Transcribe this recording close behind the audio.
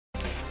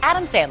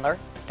Adam Sandler,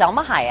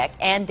 Selma Hayek,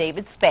 and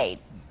David Spade.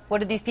 What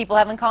do these people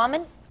have in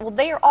common? Well,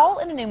 they are all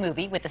in a new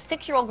movie with a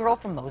 6-year-old girl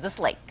from Moses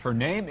Lake. Her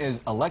name is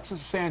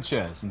Alexis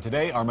Sanchez, and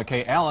today our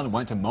McKay Allen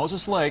went to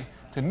Moses Lake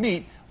to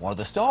meet one of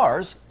the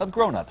stars of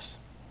Grown Ups.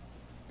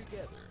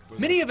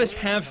 Many of us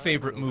have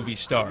favorite movie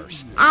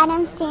stars.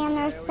 Adam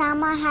Sandler,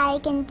 Selma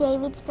Hayek, and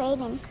David Spade,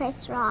 and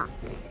Chris Rock.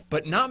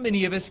 But not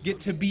many of us get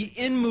to be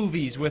in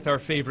movies with our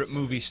favorite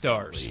movie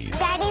stars.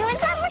 Daddy,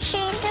 what's that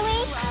machine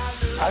doing?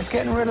 I was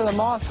getting rid of the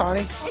moths,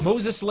 honey.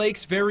 Moses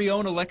Lake's very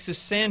own Alexis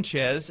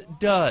Sanchez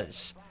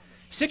does.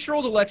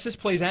 6-year-old Alexis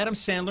plays Adam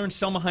Sandler and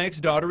Selma Hayek's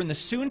daughter in the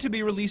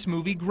soon-to-be-released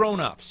movie Grown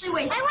Ups. I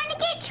want to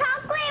get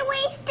chocolate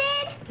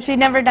wasted. She'd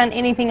never done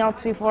anything else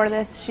before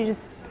this. She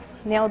just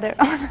nailed it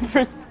on the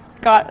first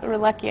we're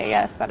lucky, I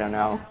guess. I don't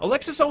know.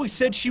 Alexis always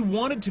said she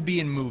wanted to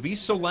be in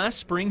movies, so last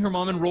spring her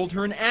mom enrolled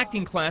her in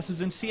acting classes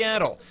in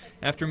Seattle.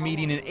 After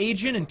meeting an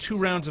agent and 2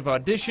 rounds of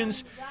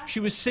auditions, she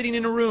was sitting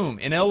in a room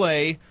in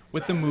L.A.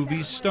 with the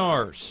movie's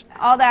stars.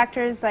 All the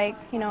actors, like,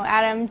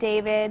 Adam,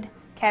 David,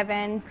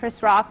 Kevin,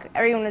 Chris Rock,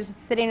 everyone was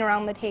just sitting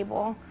around the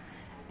table.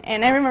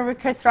 And I remember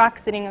Chris Rock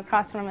sitting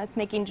across from us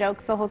making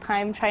jokes the whole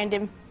time, trying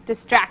to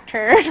distract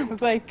her. I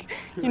was like,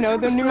 the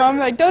new mom,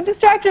 like, don't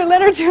distract her,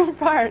 let her do her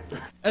part.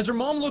 As her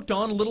mom looked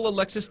on, little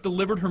Alexis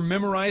delivered her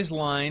memorized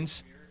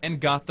lines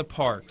and got the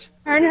part.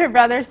 Her and her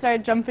brother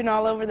started jumping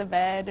all over the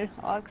bed,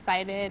 all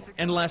excited.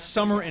 And last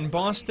summer in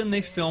Boston,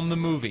 they filmed the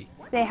movie.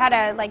 They had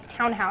a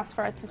townhouse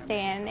for us to stay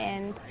in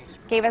and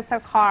gave us a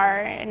car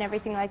and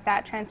everything like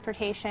that,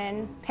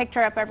 transportation, picked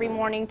her up every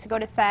morning to go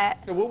to set.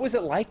 What was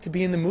it like to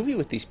be in the movie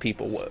with these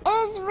people? It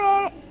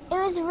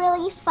was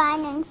really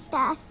fun and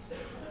stuff.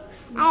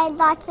 I had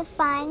lots of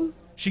fun.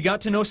 She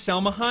got to know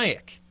Selma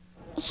Hayek.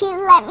 She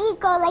let me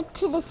go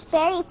to this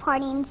fairy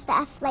party and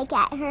stuff,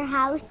 at her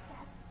house.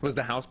 Was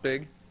the house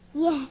big?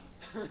 Yeah.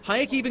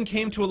 Hayek even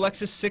came to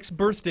Alexis' 6th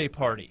birthday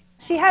party.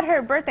 She had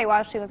her birthday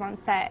while she was on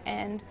set,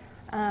 and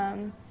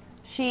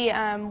she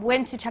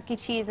went to Chuck E.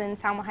 Cheese, and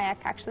Selma Hayek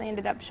actually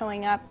ended up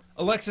showing up.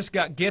 Alexis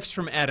got gifts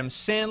from Adam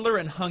Sandler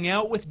and hung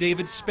out with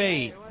David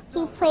Spade.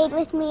 He played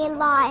with me a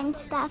lot and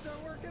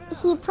stuff.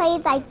 He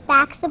played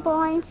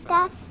basketball and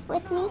stuff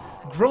with me.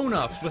 Grown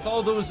Ups with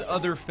all those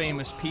other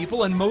famous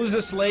people, and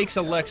Moses Lake's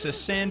Alexis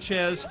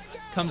Sanchez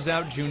comes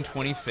out June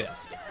 25th.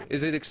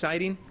 Is it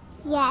exciting?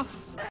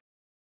 Yes.